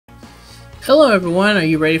Hello everyone, are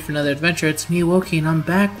you ready for another adventure? It's me, Wokey, and I'm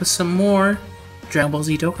back with some more Dragon Ball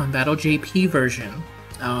Z Dokkan Battle JP version.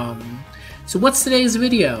 So what's today's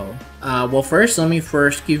video? Well first, let me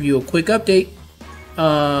give you a quick update.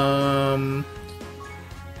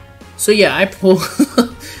 So yeah, I pulled...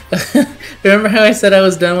 Remember how I said I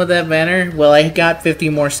was done with that banner? Well, I got 50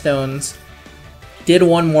 more stones. Did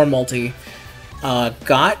one more multi.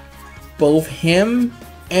 Got both him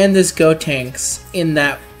and this Gotenks in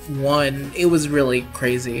that one. It was really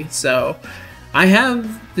crazy. So I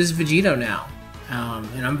have this Vegeta now,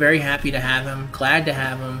 and I'm very happy to have him, glad to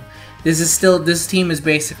have him. This team is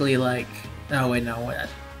basically like, oh wait, no,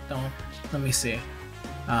 don't, let me see,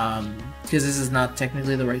 because this is not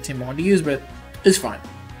technically the right team I want to use, but it's fine.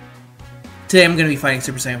 Today I'm going to be fighting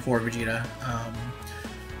Super Saiyan 4 Vegeta,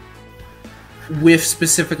 with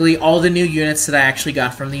specifically all the new units that I actually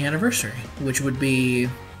got from the anniversary, which would be,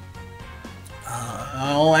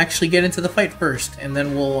 I'll actually get into the fight first, and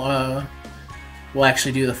then we'll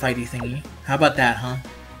actually do the fighty thingy. How about that, huh?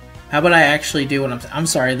 How about I actually do what I'm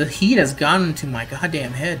sorry, the heat has gone into my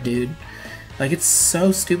goddamn head, dude. Like, it's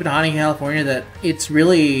so stupid hot in California that it's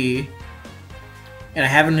really... And I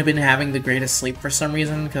haven't been having the greatest sleep for some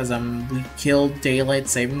reason, because we killed daylight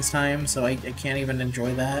savings time, so I can't even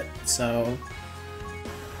enjoy that, so...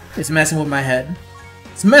 It's messing with my head.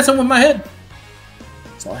 It's messing with my head!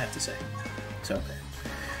 That's all I have to say. So, okay.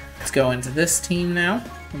 Let's go into this team now,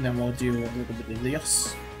 and then we'll do a little bit of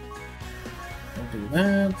this. We'll do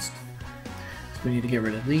that. So we need to get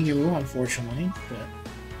rid of you, unfortunately, but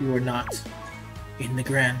you are not in the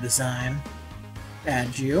grand design.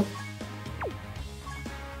 Add you.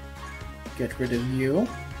 Get rid of you.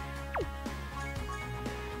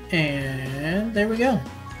 And there we go.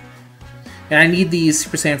 And I need these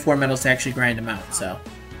Super Saiyan 4 medals to actually grind them out, so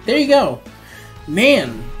there you go.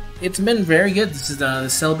 Man, it's been very good. The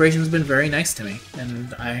celebration's been very nice to me,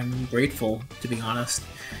 and I'm grateful, to be honest.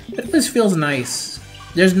 But this feels nice.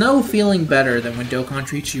 There's no feeling better than when Dokkan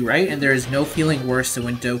treats you right, and there is no feeling worse than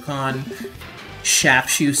when Dokkan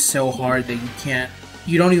shafts you so hard that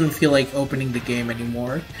you don't even feel like opening the game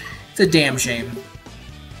anymore. It's a damn shame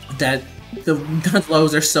that the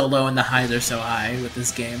lows are so low and the highs are so high with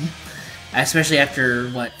this game. Especially after,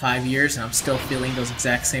 what, 5 years, and I'm still feeling those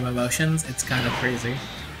exact same emotions. It's kind of crazy.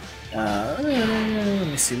 Let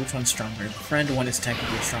me see, which one's stronger? The friend one is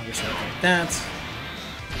technically stronger, so I like that.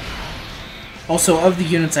 Also, of the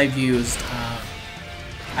units I've used,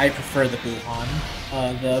 I prefer the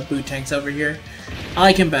Buuhan, the Buu-Tanks over here. I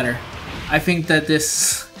like him better. I think that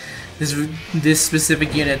this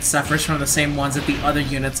specific unit suffers from the same ones that the other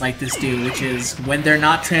units like this do, which is, when they're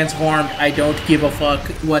not transformed, I don't give a fuck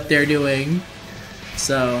what they're doing.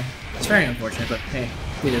 So, it's very unfortunate, but hey,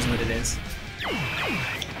 it is what it is.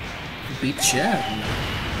 Beat the shit out of them.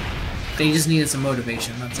 They just needed some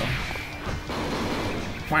motivation, that's all.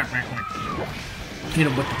 Hit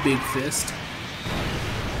him with the big fist.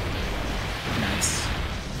 Nice.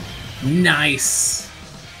 Nice!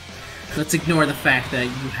 Let's ignore the fact that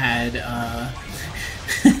you had,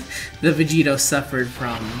 the Vegeta suffered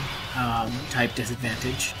from, type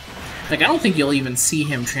disadvantage. Like, I don't think you'll even see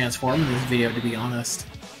him transform in this video, to be honest.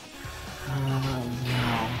 Oh,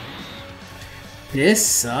 no. This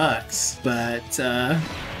sucks, but,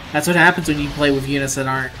 that's what happens when you play with units that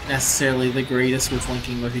aren't necessarily the greatest with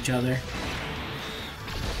linking with each other.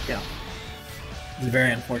 Yeah. It's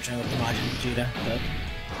very unfortunate with the Majin Vegeta, but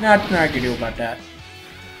nothing I can do about that.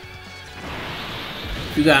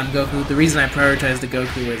 You got him, Goku. The reason I prioritized the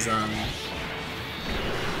Goku is,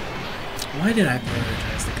 why did I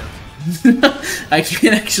prioritize the Goku? I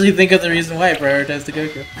can't actually think of the reason why I prioritized the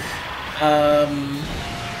Goku.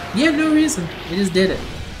 Yeah, no reason. I just did it.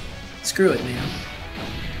 Screw it, man.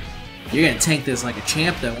 You're gonna tank this like a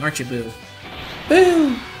champ, though, aren't you, Boo?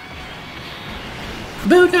 Boo!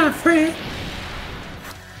 Boo not afraid!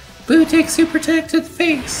 Boo takes super tech to the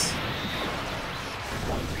face!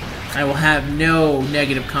 I will have no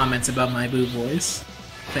negative comments about my Boo voice.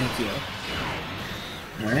 Thank you.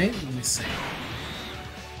 Alright, let me see.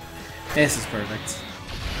 This is perfect.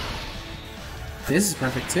 This is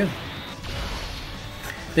perfect, too.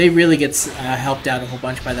 They really get helped out a whole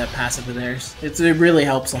bunch by that passive of theirs. It really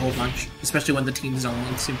helps a whole bunch, especially when the teams don't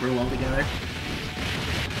link super well together.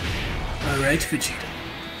 Alright, Vegeta.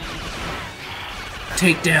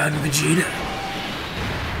 Take down Vegeta.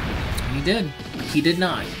 He did. He did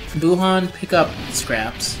not. Buuhan, pick up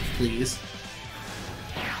scraps, please.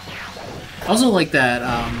 Also like that,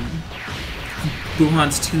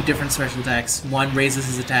 Buuhan's two different special attacks. One raises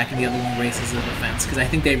his attack and the other one raises his defense, because I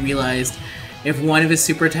think they realized If one of his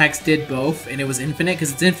super attacks did both, and it was infinite,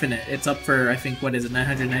 because it's infinite, it's up for, I think, what is it,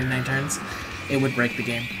 999 turns, it would break the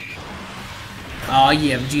game. Oh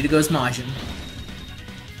yeah, Vegeta goes Majin.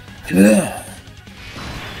 Ugh.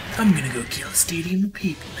 I'm gonna go kill a stadium of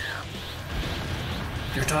people now.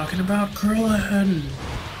 You're talking about Krillin.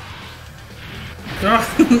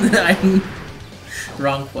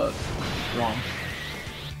 Wrong quote. Wrong.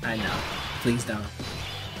 I know. Please don't.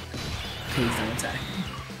 Please don't attack me.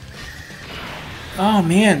 Oh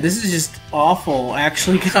man, this is just awful.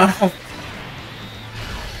 Actually, because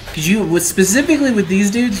specifically with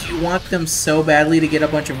these dudes, you want them so badly to get a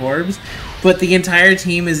bunch of orbs, but the entire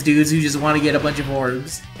team is dudes who just want to get a bunch of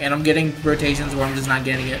orbs, and I'm getting rotations where I'm just not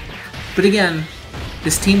getting it. But again,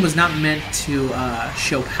 this team was not meant to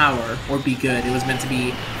show power or be good. It was meant to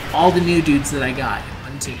be all the new dudes that I got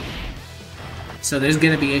in one team. So there's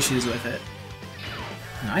gonna be issues with it.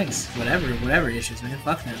 Nice. Whatever issues, man.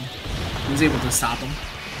 Fuck them. He was able to stop him.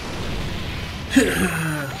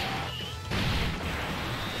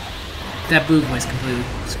 That boo voice completely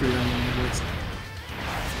screwed on my voice.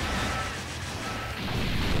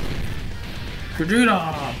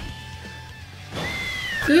 Vegeta!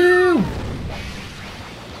 Boo!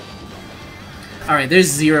 Alright, there's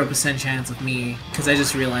 0% chance of me, because I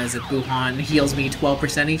just realized that Buhan heals me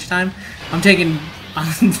 12% each time. I'm taking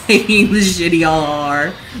the shitty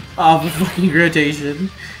LR off of fucking rotation,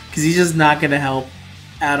 because he's just not gonna help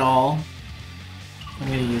at all. I'm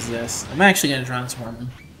gonna use this. I'm actually gonna transform him.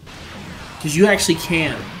 Because you actually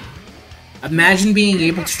can. Imagine being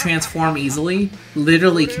able to transform easily.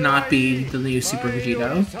 Literally cannot be the new Super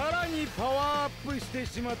Vegeta.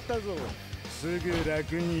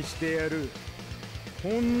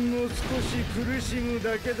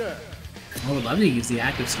 I would love to use the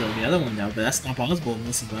active skill of the other one though, but that's not possible in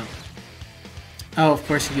this event. Oh, of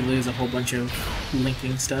course you could lose a whole bunch of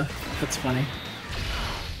linking stuff. That's funny.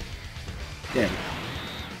 There we go.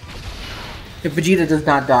 If Vegeta does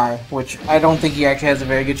not die, which I don't think he actually has a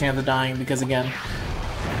very good chance of dying, because again,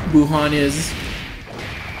 Buhan is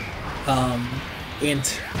not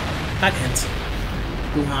int.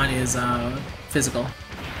 Buhan is physical.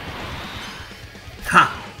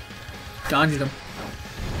 Ha! Dodged him.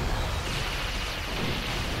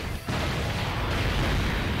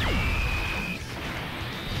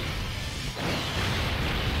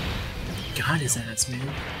 God, is that smooth?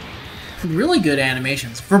 Really good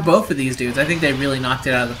animations for both of these dudes. I think they really knocked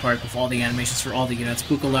it out of the park with all the animations for all the units,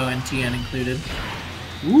 Piccolo and Tien included.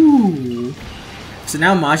 Ooh. So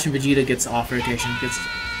now Majin Vegeta gets off rotation. Gets.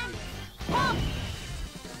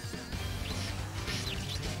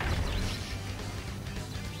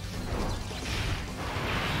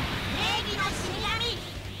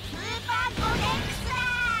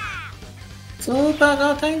 Super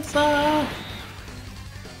Gotenks!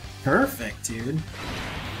 Perfect, dude.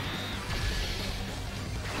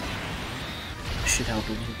 Should help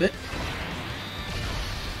a little bit.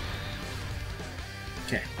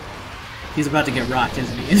 Okay. He's about to get rocked,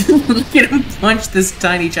 isn't he? Look at him punch this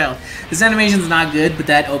tiny child. This animation's not good, but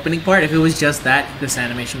that opening part, if it was just that, this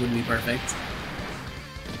animation would be perfect.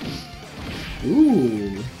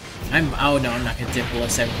 Ooh. Oh no, I'm not gonna dip below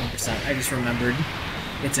 17%. I just remembered.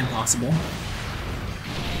 It's impossible.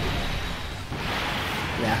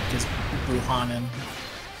 Yeah, because Buhan and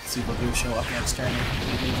Super Buu show up next turn and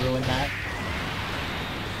completely ruin that.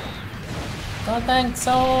 Don't think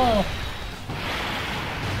so!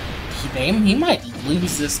 He might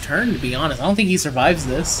lose this turn, to be honest. I don't think he survives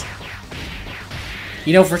this.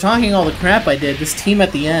 You know, if we're talking all the crap I did, this team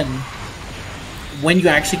at the end, when you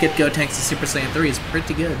actually get Gotenks to Super Saiyan 3, is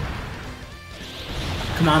pretty good.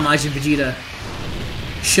 Come on, Majin Vegeta.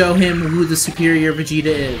 Show him who the superior Vegeta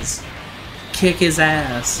is. Kick his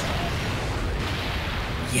ass.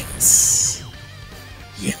 Yes.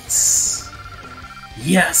 Yes.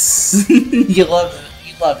 Yes. You love it.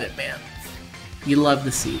 You love it, man. You love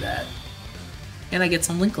to see that. And I get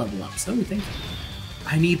some link level up, so thank you.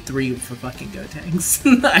 I need 3 for fucking Gotenks.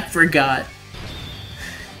 I forgot.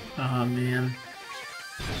 Oh, man.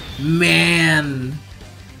 Man.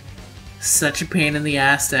 Such a pain in the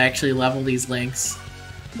ass to actually level these links.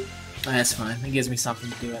 That's fine. It gives me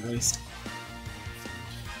something to do at least.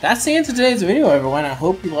 That's the end of today's video, everyone. I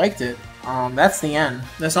hope you liked it. That's the end.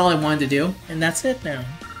 That's all I wanted to do, and that's it now.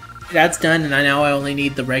 That's done, and I know I only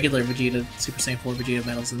need the regular Vegeta, Super Saiyan 4 Vegeta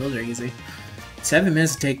medals, and those are easy. 7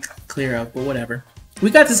 minutes to take clear up, but whatever. We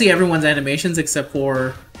got to see everyone's animations except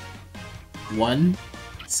for one,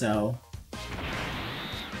 so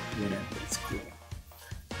whatever. It's cool.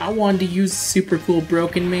 I wanted to use super cool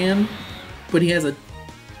Broken Man, but he has a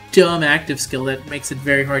dumb active skill that makes it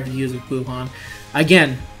very hard to use with Buhan.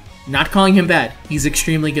 Again, Not calling him bad. He's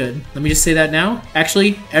extremely good. Let me just say that now.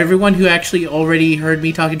 Actually, everyone who actually already heard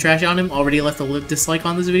me talking trash on him already left a dislike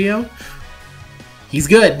on this video. He's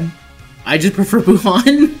good. I just prefer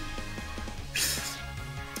Buhan.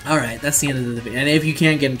 Alright, that's the end of the video. And if you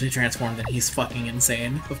can't get him to transform, then he's fucking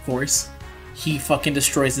insane, of course. He fucking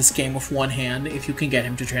destroys this game with one hand if you can get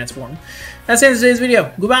him to transform. That's the end of today's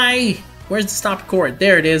video. Goodbye! Where's the stop record?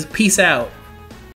 There it is. Peace out.